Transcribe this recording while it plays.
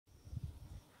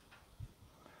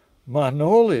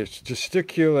Manolis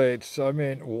gesticulates, I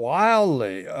mean,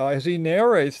 wildly as he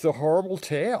narrates the horrible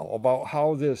tale about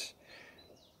how this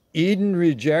Eden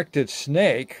rejected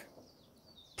snake,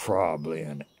 probably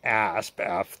an asp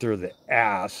after the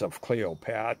ass of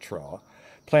Cleopatra,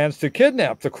 plans to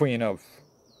kidnap the Queen of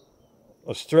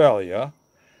Australia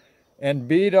and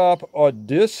beat up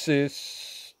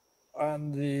Odysseus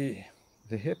on the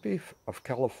hippie of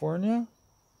California.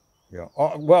 Yeah.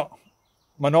 Well,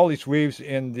 Manolis weaves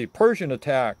in the Persian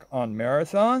attack on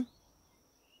Marathon.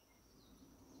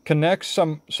 Connects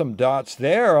some dots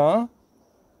there, huh?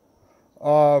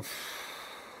 Uh,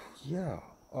 yeah.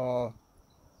 Uh,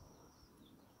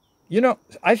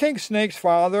 I think Snake's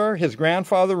father, his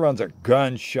grandfather, runs a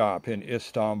gun shop in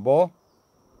Istanbul.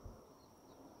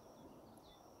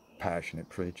 Passionate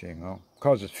preaching, huh?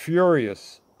 Causes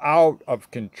furious, out of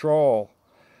control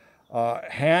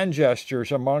hand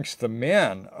gestures amongst the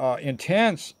men.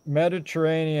 Intense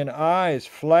Mediterranean eyes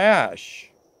flash.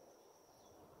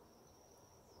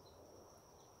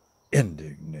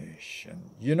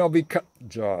 Indignation. Because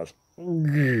just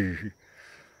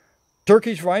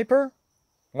Turkish Viper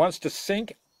wants to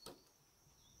sink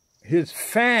his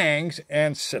fangs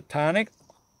and satanic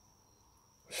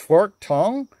forked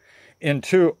tongue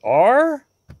into our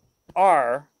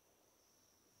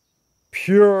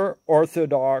pure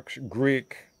Orthodox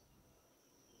Greek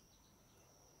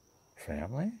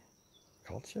family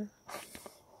culture.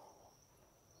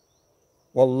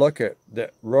 Well, look at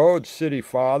the Rhodes City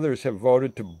Fathers have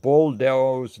voted to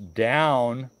bulldoze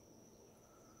down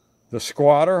the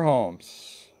squatter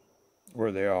homes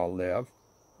where they all live.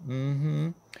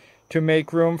 To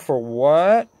make room for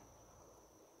what?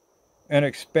 An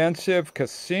expensive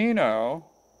casino.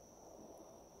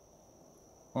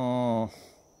 Oh,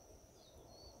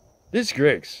 these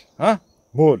Greeks, huh?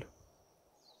 Mood.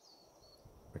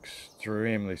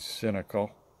 Extremely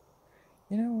cynical.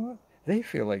 You know what? They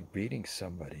feel like beating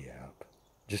somebody up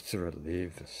just to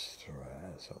relieve the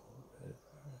stress.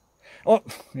 Oh,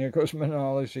 here goes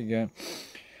Manolis again.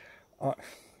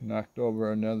 Knocked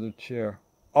over another chair.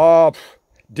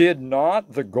 Did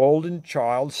not the golden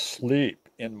child sleep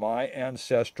in my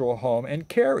ancestral home and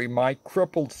carry my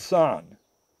crippled son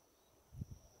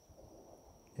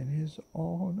in his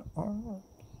own arms?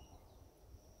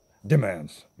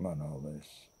 Demands Manolis,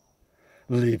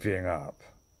 leaping up.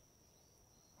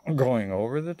 Going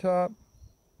over the top.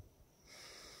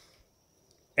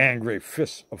 Angry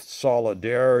fists of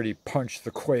solidarity punch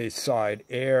the quayside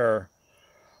air.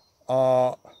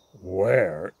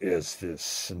 Where is this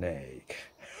snake?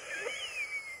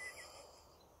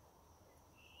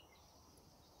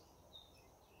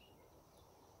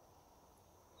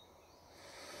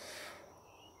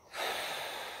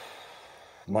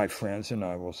 My friends and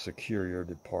I will secure your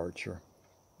departure.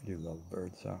 You love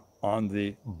birds, huh? On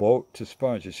the boat to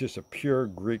Sponge. It's just a pure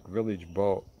Greek village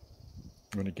boat.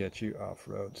 I'm going to get you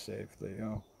off-road safely,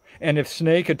 And if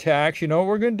Snake attacks, you know what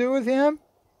we're going to do with him?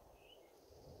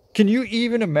 Can you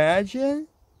even imagine?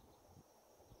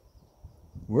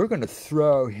 We're going to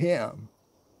throw him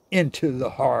into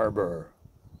the harbor.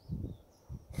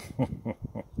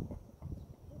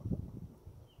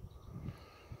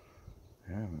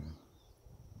 Yeah.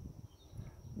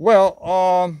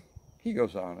 Well, he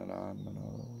goes on and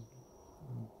on.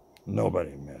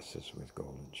 Nobody messes with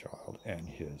Golden Child and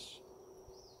his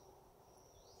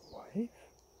wife.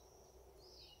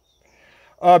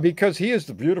 Because he is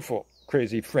the beautiful,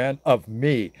 crazy friend of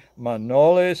me,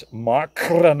 Manolis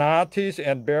Makranatis,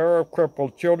 and bearer of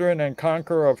crippled children and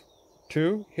conqueror of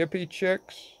 2 hippie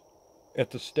chicks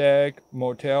at the Stag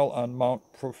Motel on Mount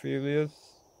Profilius,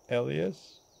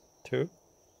 Elias, 2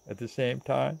 at the same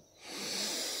time.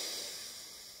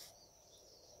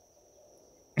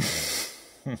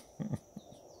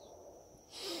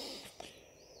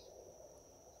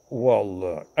 Well,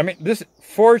 look. I mean, this,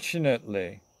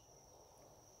 fortunately,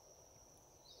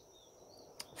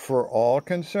 for all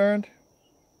concerned,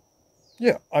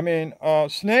 yeah, I mean,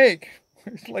 Snake,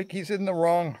 it's like he's in the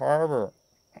wrong harbor.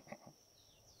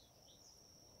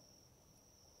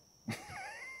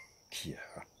 Yeah.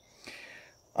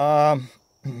 Yeah.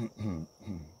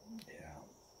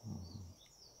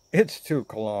 It's 2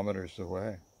 kilometers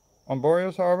away. On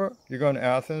Boreas Harbor, you're going to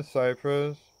Athens,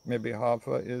 Cyprus, maybe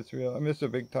Haifa, Israel. I mean, it's a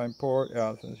big time port,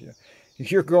 Athens. Yeah.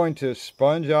 You're going to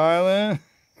Sponge Island.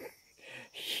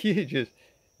 You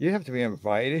have to be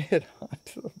invited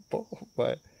onto the boat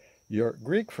by your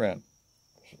Greek friend.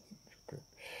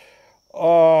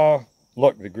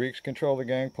 Look, the Greeks control the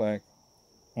gangplank.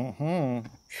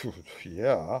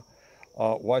 Yeah.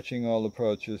 Watching all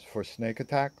approaches for snake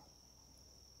attack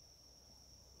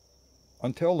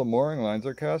until the mooring lines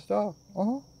are cast off.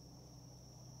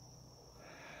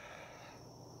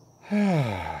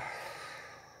 Oh,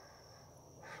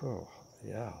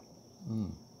 yeah.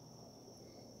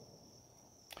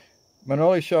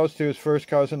 Manoli shouts to his first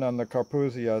cousin on the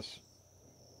Carpathians,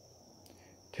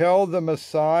 tell the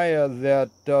Messiah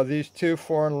that these two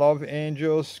foreign love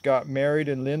angels got married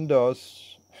in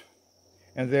Lindos,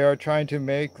 and they are trying to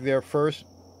make their first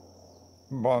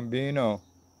bambino.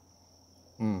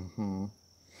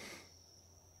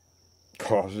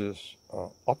 Causes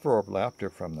uproar of laughter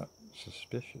from the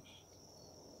suspicious.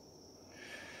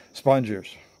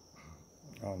 Spongers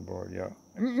on board, yeah.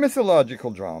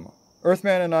 Mythological drama.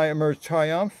 Earthman and I emerge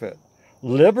triumphant,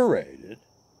 liberated,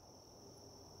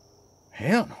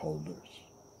 handholders,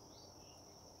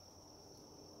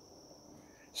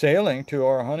 sailing to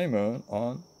our honeymoon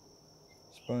on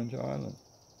Sponge Island.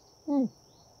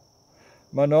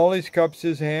 Manolis cups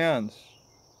his hands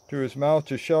to his mouth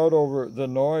to shout over the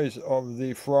noise of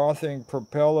the frothing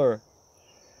propeller.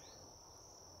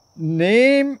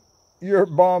 Name your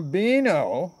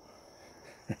bambino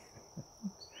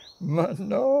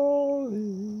Manoli.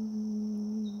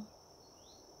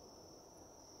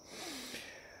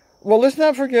 Well, let's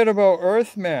not forget about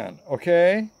Earthman,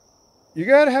 okay? You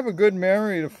got to have a good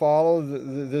memory to follow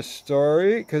this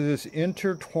story because it's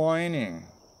intertwining.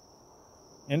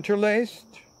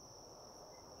 Interlaced.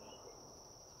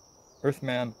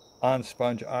 Earthman on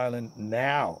Sponge Island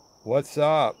now. What's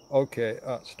up? Okay,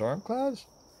 storm clouds?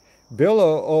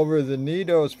 Billow over the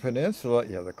Nidos Peninsula.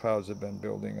 Yeah, the clouds have been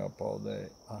building up all day.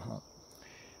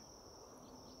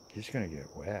 He's going to get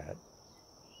wet.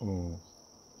 Ooh.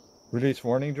 Release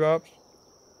warning drops.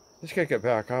 This guy get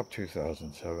back up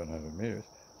 2,700 meters.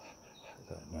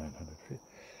 900 feet.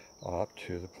 Up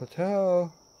to the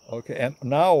plateau. Okay, and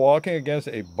now walking against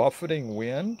a buffeting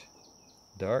wind.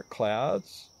 Dark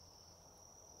clouds.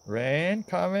 Rain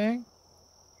coming.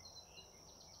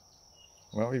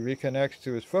 Well, he reconnects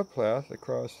to his footpath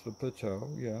across the plateau,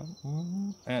 yeah.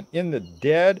 And in the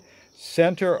dead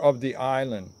center of the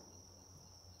island.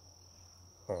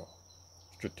 Oh,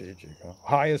 strategic, huh?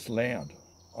 Highest land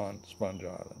on Sponge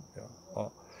Island,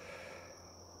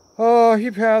 yeah.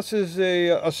 He passes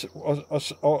a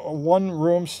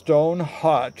one-room stone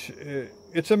hut.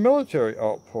 It's a military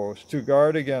outpost to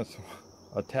guard against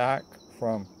attack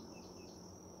from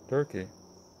Turkey.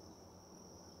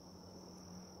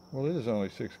 Well, it is only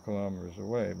 6 kilometers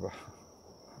away, but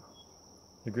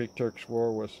the Greek-Turkish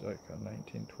War was like in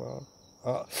 1912.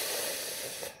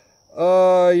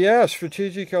 Yeah,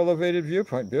 strategic elevated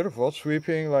viewpoint, beautiful,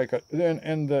 sweeping like a,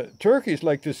 and the Turkey's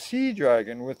like the sea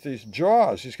dragon with these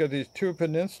jaws. He's got these two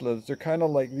peninsulas. They're kind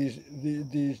of like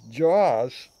these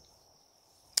jaws.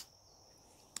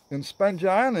 And Sponge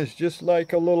Island is just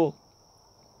like a little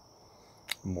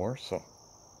morsel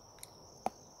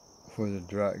for the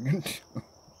dragon.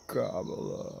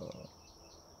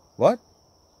 What?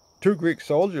 2 Greek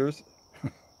soldiers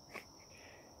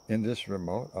in this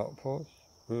remote outpost?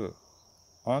 Ugh.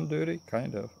 On duty?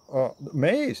 Kind of.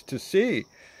 Amazed to see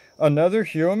another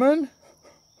human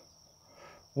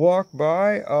walk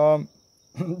by.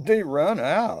 They run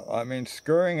out. I mean,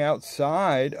 scurrying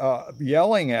outside,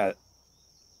 yelling at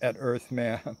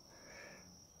Earthman.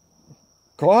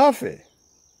 Coffee!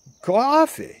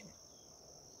 Coffee!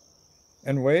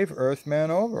 And wave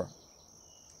Earthman over.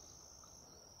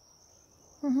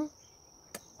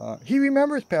 He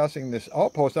remembers passing this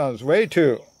outpost on his way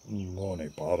to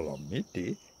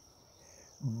Loniparamiti,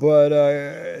 but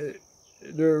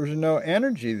there was no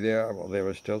energy there. Well, they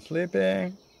were still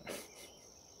sleeping.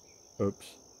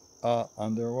 Oops.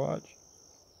 On their watch.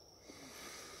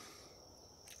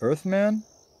 Earthman,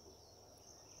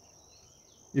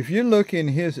 if you look in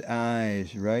his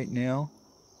eyes right now,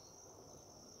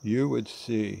 you would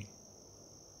see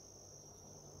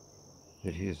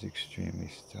that he is extremely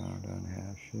stoned on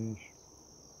hashish.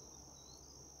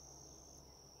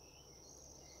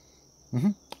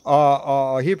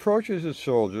 He approaches his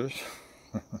soldiers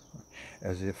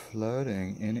as if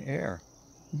floating in air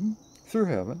through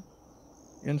heaven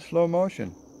in slow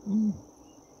motion.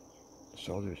 The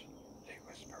soldiers, they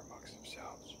whisper amongst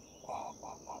themselves,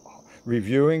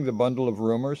 reviewing the bundle of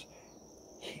rumors.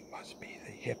 He must be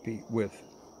the hippie with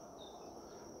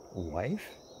wife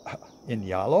in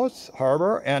Yalos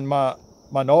Harbor, and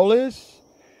Manolis,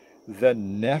 the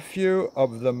nephew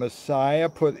of the Messiah,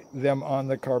 put them on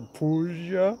the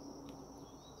Carpathians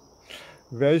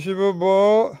vegetable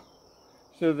boat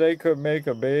so they could make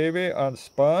a baby on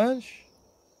Sponge.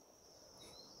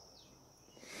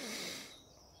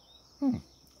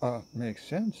 Makes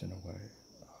sense in a way.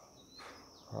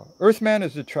 Earthman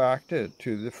is attracted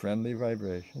to the friendly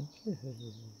vibrations.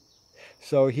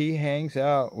 So he hangs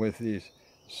out with these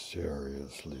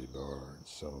Seriously bored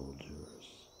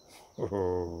soldiers.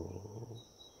 Oh,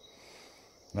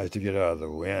 nice to get out of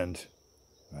the wind,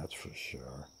 that's for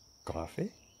sure. Coffee?